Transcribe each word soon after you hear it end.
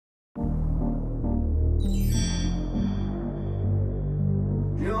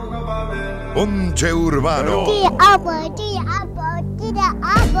Ponche Urbano.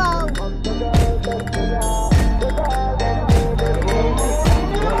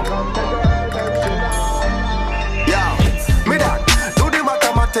 Me that do the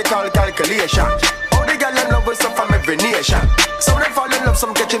mathematical calculation. All the girl in love with some from every nation. Some them fall in love,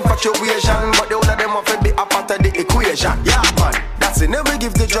 some catch infatuation, but the all of them have to be a part of the equation. Yeah, man, that's it. Never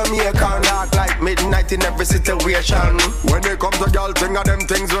give the Jamaican dark like midnight in every situation. When it comes to girl thing of them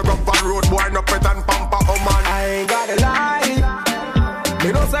things, we go on road boy, no pretend pamper, oh man. I ain't gotta lie.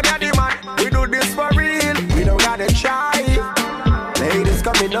 Me know say me a the man. We do this for real. We don't gotta try. Ladies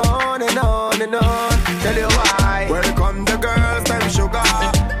coming on and on and on. Tell you why. Welcome the girls, them sugar.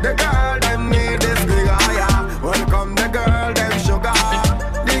 The girl them need this big higher. Welcome the girl, them sugar.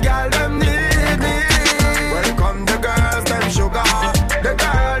 The girl them need me. Welcome the girls, them sugar. The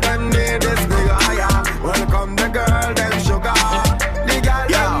girl them need this big higher. Welcome the girl, them sugar. The girl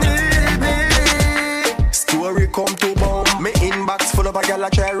them need me. Story come to bomb. Me inbox full of a girl a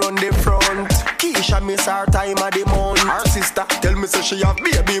try run the front. Keisha miss her time of the month. Her sister tell me say she have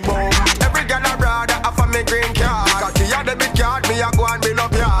baby bum. Every girl a brother offer me green card. Cocky a the big card, me a go and build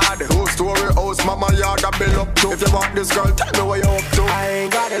up yard. Whole story house, mama yard a build up to. If you want this girl, tell me what you up to. I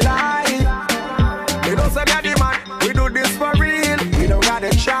ain't gotta lie. Me don't say me a the man. We do this for real. We don't gotta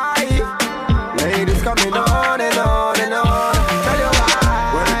try. Ladies coming on and on and on. Tell you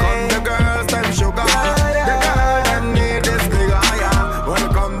why. Welcome the girls, them sugar. The girl them need this big higher.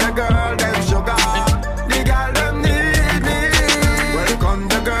 Welcome the girl, them sugar. The girl them need me. Welcome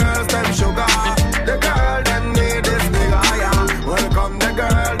the girls, them sugar. The girl them need this big higher. Welcome the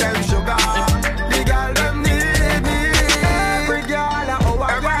girl, them sugar. The girl them need me. Every girl a oh a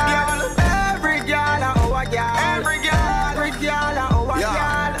girl. Every girl a oh a girl. Every girl a oh a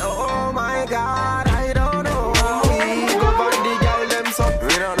girl. Oh my God, I don't know how we go on the girl them so.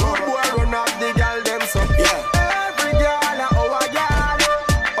 We don't know boy run up the girl them so. Yeah. Every girl a oh a girl.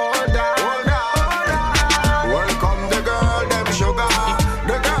 Oh da, oh da, oh da. Welcome the girl them sugar.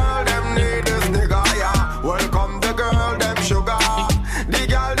 The girl them need this nigga yeah. Welcome the girl them sugar. The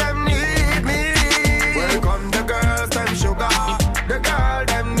girl them need me. Welcome the girls them sugar. The girl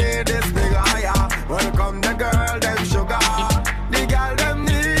them need this nigga yeah. Welcome the girl them sugar. The girl them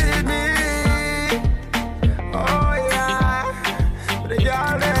need me. Oh yeah. The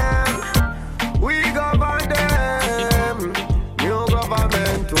girl them. We govern them. New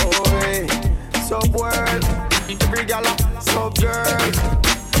government way. Sub world. Every gal up. Sub girl.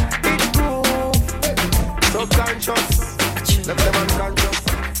 Big move. Subconscious. Left them unconscious.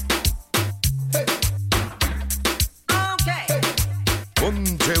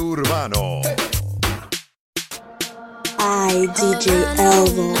 Ponche Urbano. I, DJ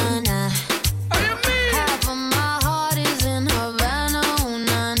Elvo. Half of my heart is in Havana, oh,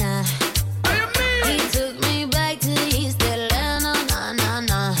 na, na. He took me back to East Atlanta, na, na,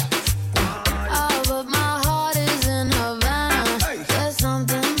 na. Oh, but my heart is in Havana. There's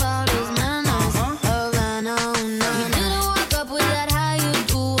something about his manners. Havana, oh, na, na. He didn't walk up with that, how you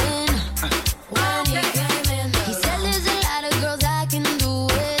doing? When he came in, he said there's a lot of girls I can do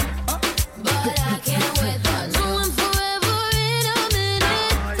it, but I can't wait. I'm doing forever in a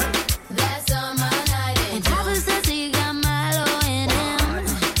minute. That's on my night. And Papa says he got Milo in him.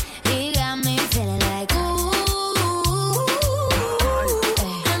 He got me feeling like ooh.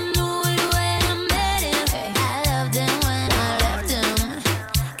 I knew it when I met him. I loved him when I left him.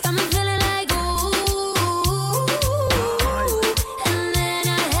 Got me feeling like ooh. And then I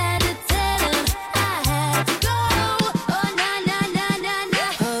had to tell him I had to go. Oh na na na na na.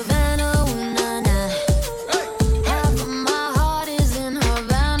 Havana, oh na na. Half of my heart is in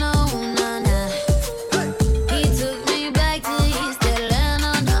Havana, oh na na. He took me back to East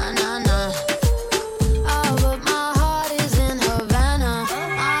Atlanta, na na na. Oh, but my heart is in Havana.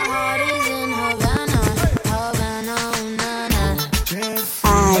 My heart is in Havana, Havana, oh na na. I,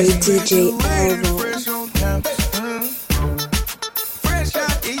 DJ Elvo. Fresh on campus, fresh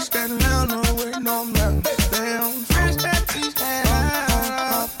out East Atlanta with no meltdown. Fresh out East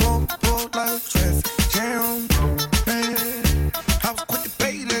Atlanta, pulled like a traffic jam. Man, I was quick to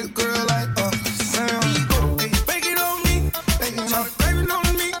pay that girl like Sam. They bake it on me, they try to crave it on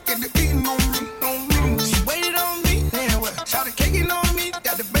me, get the eating on me. She waited on me, then what? Try to cake it on me,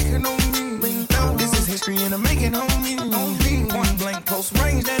 got the bacon on me. This is history and I'm making on me. Point blank, close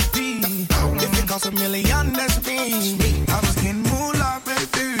range, that P. If it costs $1 million, that's me. I was getting moolah,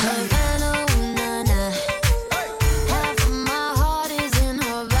 baby. Havana, oh na na. Half of my heart is in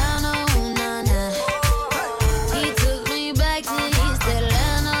Havana, oh na na. He took me back to East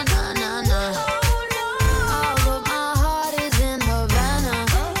Atlanta, na na na. Oh, but my heart is in Havana.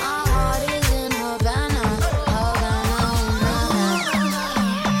 My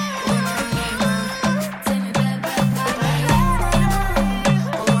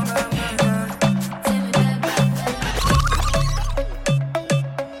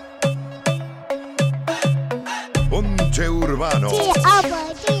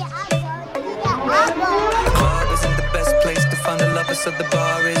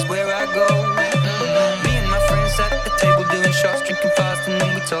bar is where I go. Me and my friends at the table doing shots, drinking fast and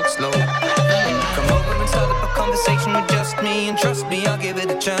then we talk slow. Come over and start up a conversation with just me, and trust me, I'll give it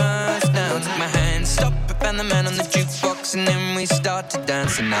a chance. Now take my hand, stop it, and the man on the jukebox, and then we start to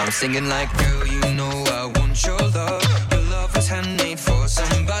dance. And now I'm singing like, girl, you know I want your love. Your love was handmade for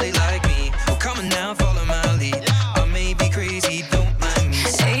somebody like me. Well, come on now, follow my lead. I may be crazy, don't mind me.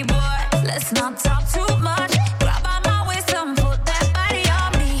 Hey boy, let's not talk too much. Grab on my waist and put that body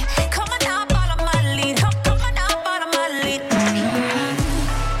on me. Come on now, follow my lead. Come on now, follow my lead.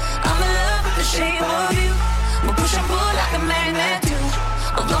 I'm in love with the shape of you. We'll push and pull like a magnet do.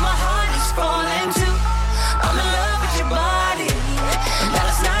 Although my heart is falling too. I'm in love with your body. And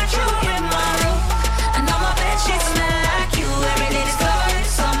last night you were in my room. And on my bed sheets smell like you. Every day discovering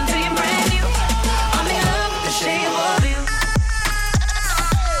something brand new. I'm in love with the shape of you.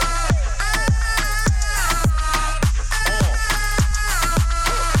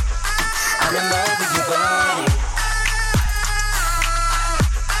 I'm in love with your body.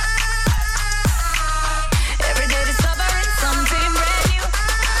 Every day discovering something brand new.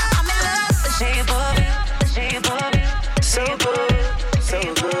 I'm in love with the shape of you, the shape of you. So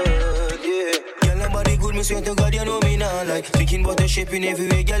good, yeah. Girl, your body good, me swear to God, you know me now. Like, thinking about the shaping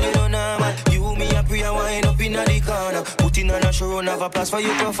everywhere, girl, you know now, man. You, me, a pray and wind up in the corner. Putting on a show, have a place for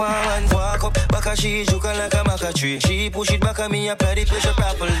you performance. Walk up, back a she, joking like a maca tree. She push it back at me, apply the pressure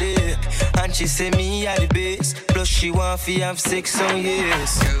properly. And she say me at the base. Plus she want to have 6 on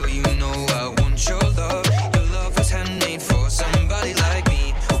years. Girl, you know I want your love. Your love was handmade for somebody like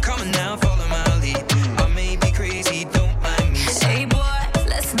me. Well, come on now, follow my lead. I may be crazy, don't mind me. Hey boy,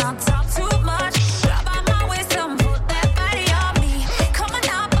 let's not talk too much. Grab on my waist and put that body on me. Come on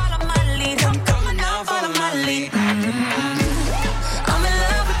now, follow my lead. Come on now, follow my lead. I'm in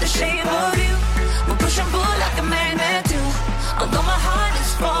love with the shape of you. We'll push and pull like a magnet do. Although my heart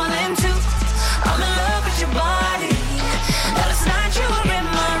is falling too. I'm in love with your body. Last night you were in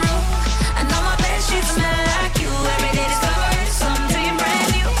my room. And on my bed sheets smell like you. Every day discovering something brand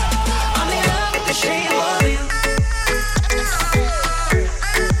new. I'm in love with the shape of you.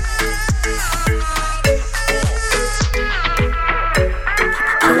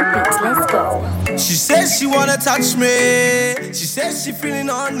 Let's go. She says she wanna touch me. She says she feeling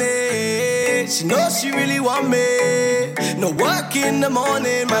on it. She knows she really want me. No work in the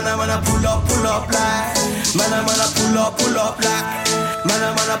morning. Man, I wanna pull up like. Man, I wanna pull up like. Man,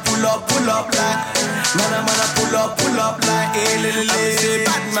 I wanna pull up like. Man, I wanna pull up like. Hey, little lady. Say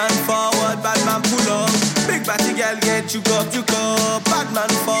bad man forward, bad man pull up. Big batty girl get you up. Bad man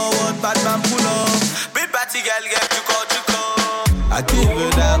forward, bad man pull up. Big batty girl get you up. I gave her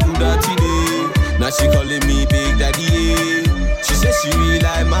that Udati day. Now she calling me Big Daddy, yeah. She says she really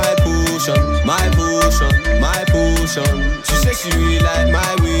like my potion, my potion, my potion. She says she really like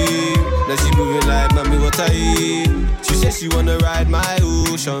my way. Now she moving like mommy what I eat. She says she wanna ride my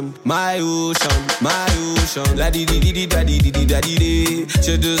ocean, my ocean, my ocean. La di di di di da di di di da di di.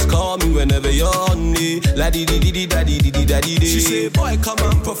 She just call me whenever you're on me. La di di di di da di di di da di di. She say boy come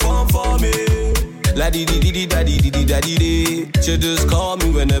and perform for me. La di di di di da di di di da di di. She just call me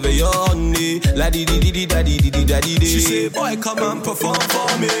whenever you're on me. La di di di di da di di di da di di. She say, boy, come and perform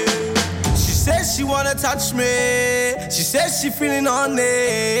for me. She says she wanna touch me. She says she feeling on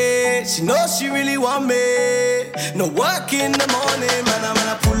it. She knows she really want me. No work in the morning. Man, I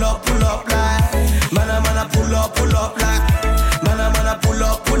wanna pull up like. Man, I wanna pull up like. Man, I wanna pull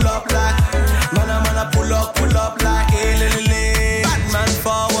up like. Man, I wanna pull up like. Hey, little lady. Bad man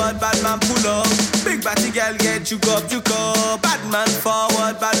forward, bad man pull up. Big batty girl get you up. Bad man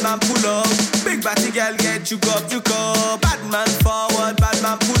forward, bad man pull up. Big batty girl get you up. Bad man forward, bad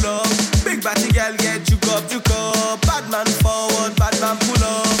man pull up. Big batty girl get you up. Bad man forward, bad man pull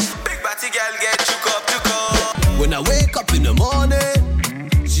up. Big batty girl get you up. When I wake up in the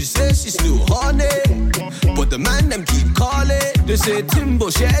morning, she says she's still horny, but the man them keep calling. They say Timbo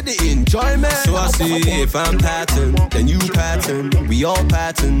share the enjoyment. So I say if I'm pattern, then you pattern. We all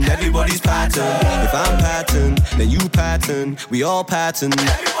pattern, everybody's pattern. If I'm pattern, then you pattern. We all pattern.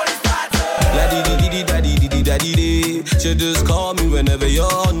 Everybody's pattern. La di di di di da di di di da di di. She just call me whenever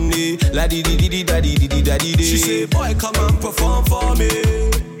you're on me. La di di di di da di di di da di di. She say boy come and perform for me.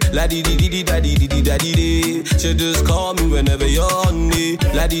 La di di di di da di di di da di di. She just call me whenever you're on me.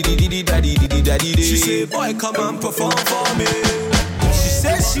 La di di di di da di di di da di di. She say, boy, come and perform for me. She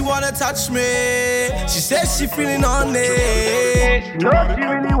says she wanna touch me. She says she feeling on it. She knows she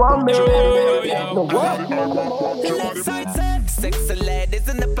really want me. No what? Sexy ladies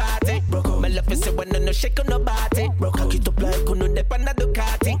in the party. My love is so when no shake on nobody. Cock it up like on the pan of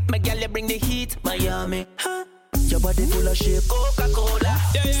Ducati. My girl, you bring the heat, Miami. Huh? Your body body full of shape. Coca-Cola,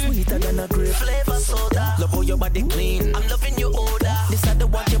 sweeter than a grape. Flavor soda, love how your body clean. I'm loving your odor. This I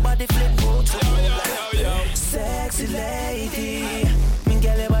don't want your body flip mode. Sexy lady, me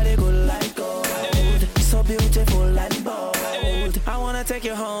girl your body good like gold. So beautiful and bold. I wanna take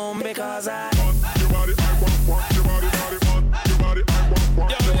you home because I want your body. I want your body, want your body. I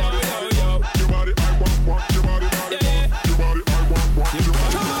want your body, your body. I want your body, your body. I want your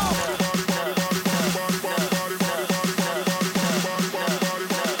body.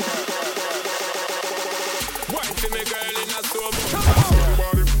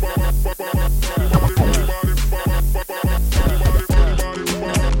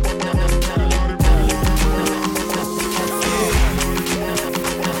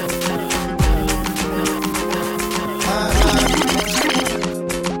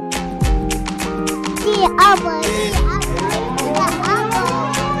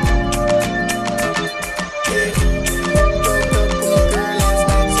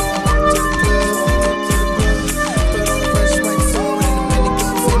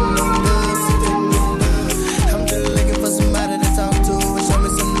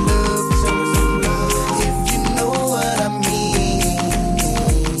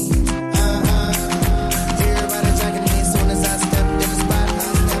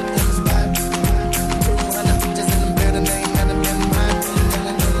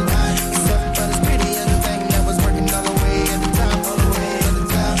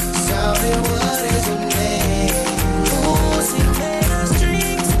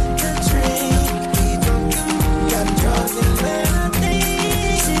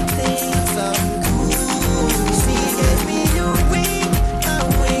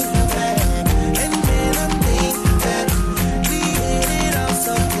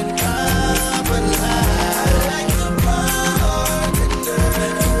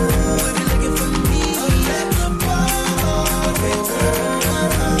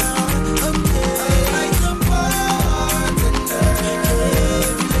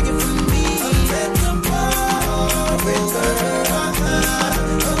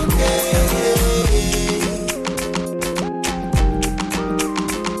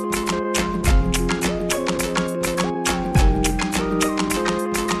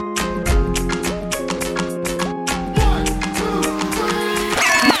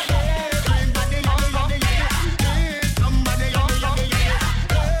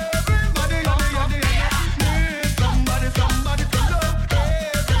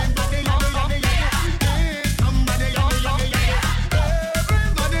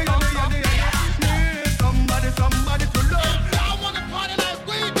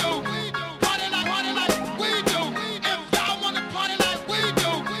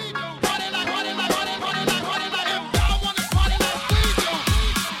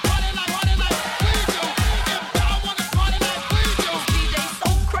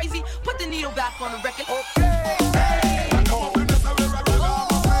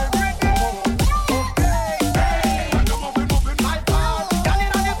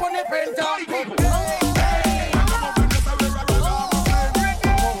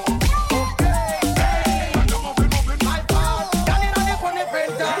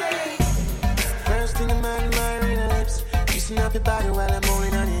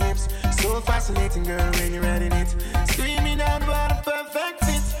 fascinating girl when you're riding it. Screaming out what a perfect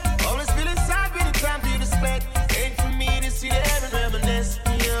fit. Always feeling sad when it's time for you to split. Ain't for me to see there and reminisce.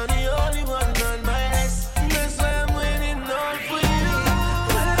 You're the only one on my list. That's why I'm waiting on for you.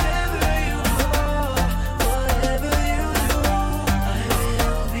 Wherever you go, whatever you do, I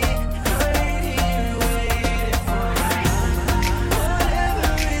will be right here waiting for you. Whatever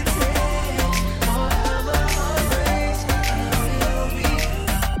it takes, forever always, I will be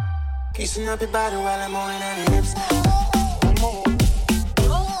kissing up your body while I'm holding on your lips.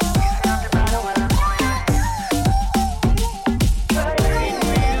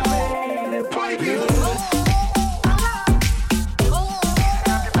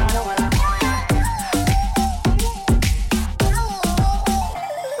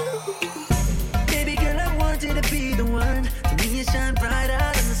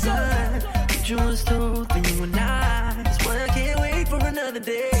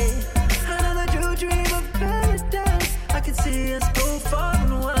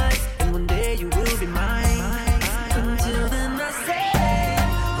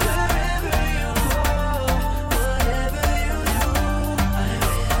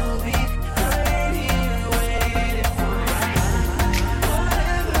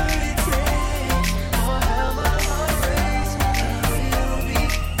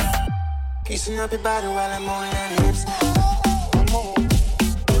 Kissing up your body while I'm holding on your lips.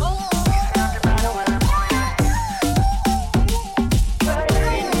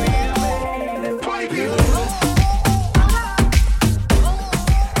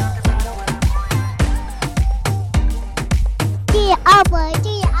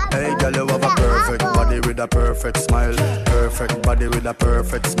 with a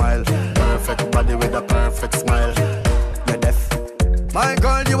perfect smile. Perfect body with a perfect smile. You're deaf. My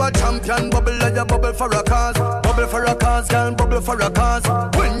girl, you a champion. Bubble like a bubble for a cause. Bubble for a cause, girl, bubble for a cause.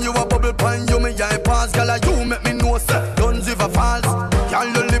 When you a bubble pine, you me eye pass. Girl, you make me know, sir, guns river falls. Girl,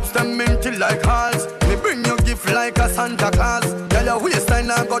 your lips them minty like halls. Me bring you gift like a Santa Claus. Girl, your waistline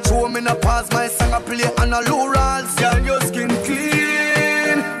I got show me no pass. My song I play on a low rolls. Girl, your skin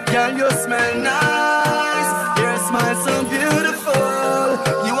clean. Girl, you smell nice. Your smile so beautiful.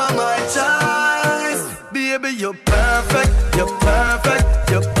 You are my choice. Baby, you're perfect. You're perfect.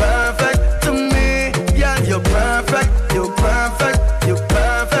 You're perfect to me. Yeah, you're perfect. You're perfect. You're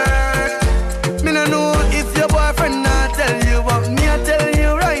perfect. Me no know if your boyfriend not tell you, but me I tell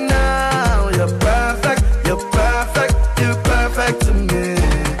you right now. You're perfect. You're perfect. You're perfect to me.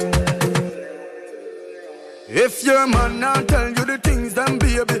 If your man not tell you the things, then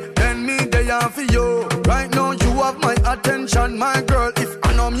baby, then me they are for you. Right now you have my attention, my girl. If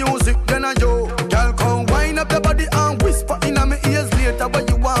I know music, then I yo. Girl, come wind up your body and whisper in my ears later what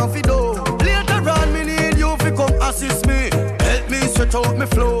you want to do. Later on, me need you to come assist me. Help me stretch out my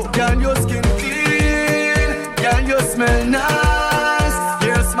flow. Girl, your skin clean. Girl, you smell nice.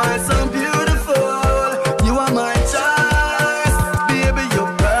 Your smile so beautiful. You are my choice. Baby,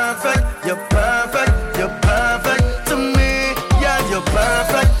 you're perfect. You're perfect. You're perfect to me. Yeah, you're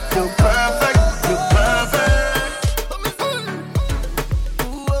perfect. You're perfect. You're perfect.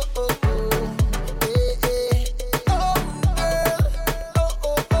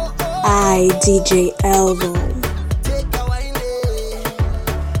 I, DJ Elvo.